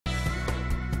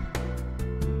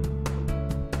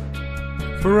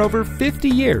For over 50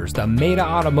 years, the Maita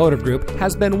Automotive Group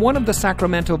has been one of the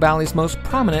Sacramento Valley's most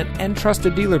prominent and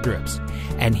trusted dealer groups.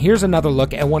 And here's another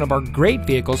look at one of our great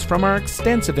vehicles from our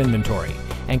extensive inventory,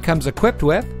 and comes equipped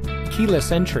with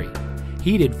keyless entry,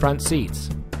 heated front seats,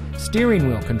 steering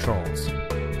wheel controls,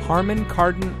 Harman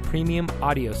Kardon premium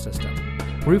audio system,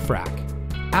 roof rack,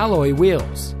 alloy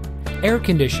wheels, air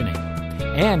conditioning,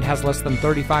 and has less than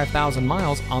 35,000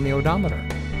 miles on the odometer.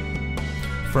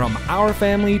 From our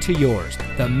family to yours,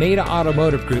 the Maita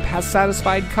Automotive Group has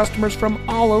satisfied customers from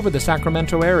all over the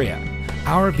Sacramento area.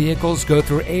 Our vehicles go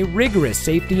through a rigorous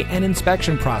safety and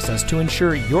inspection process to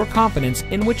ensure your confidence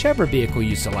in whichever vehicle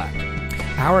you select.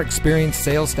 Our experienced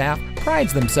sales staff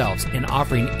prides themselves in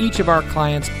offering each of our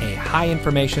clients a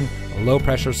high-information,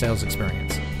 low-pressure sales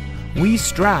experience. We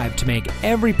strive to make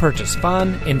every purchase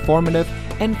fun, informative,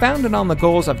 and founded on the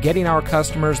goals of getting our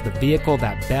customers the vehicle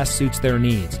that best suits their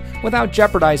needs, without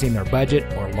jeopardizing their budget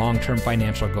or long-term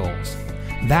financial goals.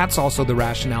 That's also the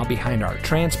rationale behind our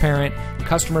transparent,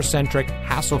 customer-centric,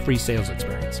 hassle-free sales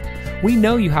experience. We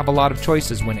know you have a lot of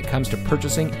choices when it comes to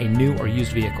purchasing a new or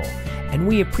used vehicle, and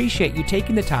we appreciate you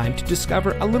taking the time to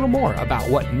discover a little more about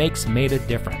what makes Maita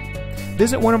different.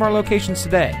 Visit one of our locations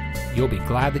today. You'll be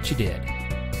glad that you did.